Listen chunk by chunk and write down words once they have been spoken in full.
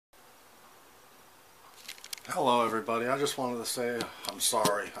Hello, everybody. I just wanted to say I'm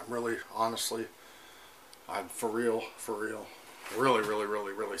sorry. I'm really, honestly, I'm for real,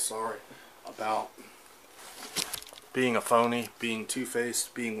 really sorry about being a phony, being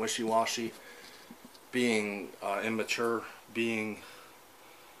two-faced, being wishy-washy, being immature, being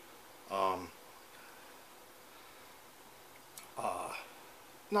um,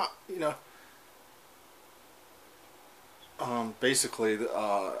 not, basically,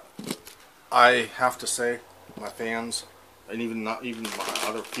 I have to say, my fans, and even not even my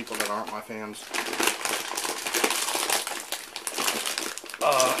other people that aren't my fans,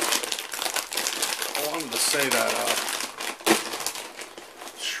 I wanted to say that.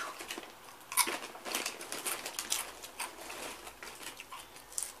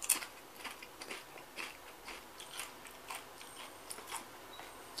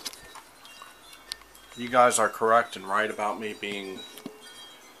 You guys are correct and right about me being.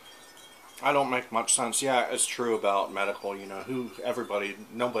 I don't make much sense. Yeah, it's true about medical.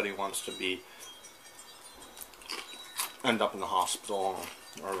 Nobody wants to end up in the hospital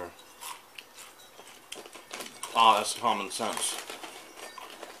or. That's common sense.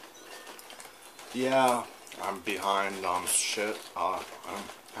 Yeah, I'm behind on shit. I've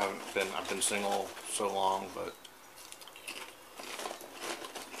been single so long, but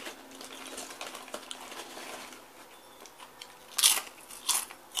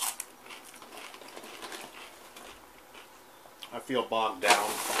I feel bogged down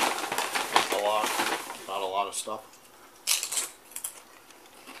a lot about a lot of stuff.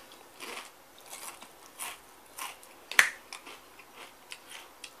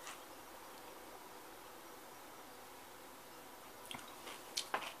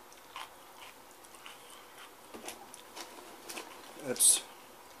 It's,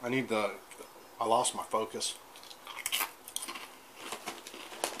 I need the, I lost my focus.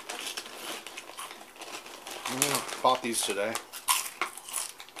 Bought these today.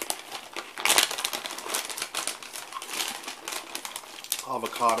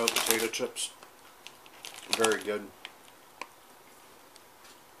 Avocado potato chips. Very good.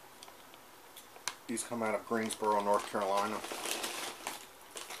 These come out of Greensboro, North Carolina.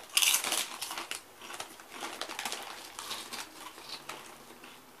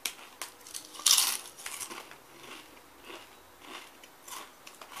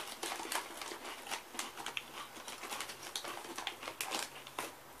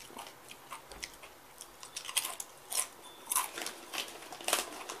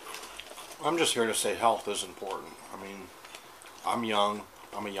 I'm just here to say health is important. I mean, I'm young.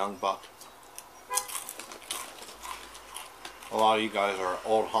 I'm a young buck. A lot of you guys are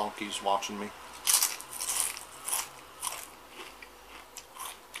old honkies watching me.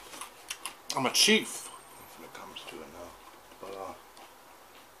 I'm a chief when it comes to it now. But,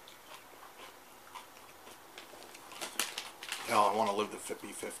 I want to live to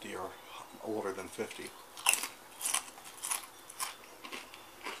be 50 or older than 50.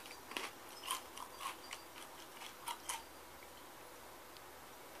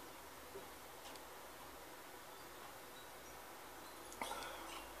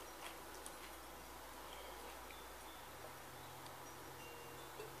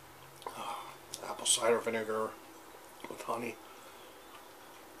 Apple cider vinegar with honey.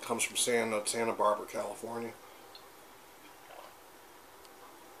 Comes from Santa Barbara, California.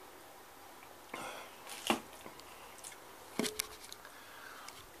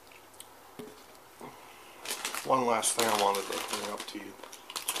 One last thing I wanted to bring up to you.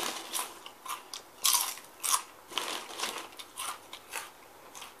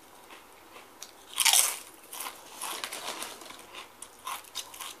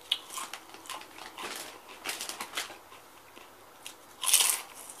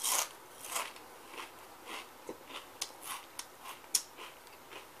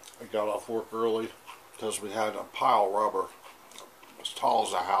 I got off work early because we had a pile of rubber as tall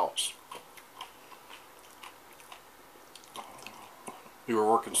as a house. We were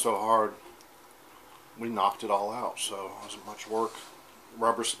working so hard, we knocked it all out, so it wasn't much work.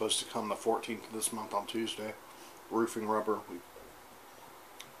 Rubber's supposed to come the 14th of this month on Tuesday. Roofing rubber, we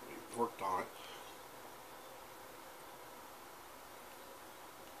worked on it.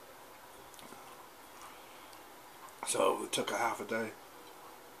 So it took a half a day.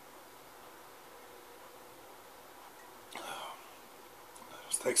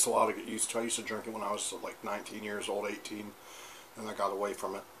 It takes a lot to get used to. I used to drink it when I was like 19 years old, 18, and I got away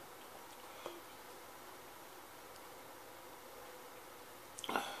from it.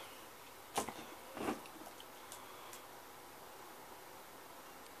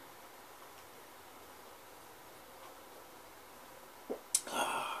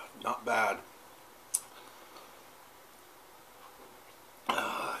 Not bad.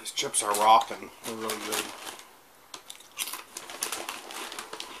 These chips are rocking. They're really good.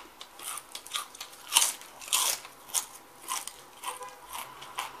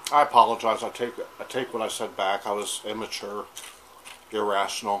 I apologize. I take what I said back. I was immature,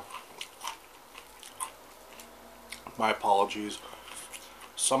 irrational. My apologies.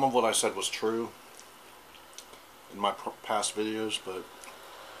 Some of what I said was true in my past videos, but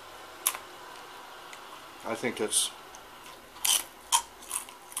I think it's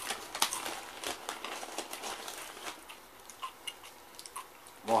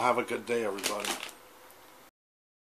well, have a good day, everybody.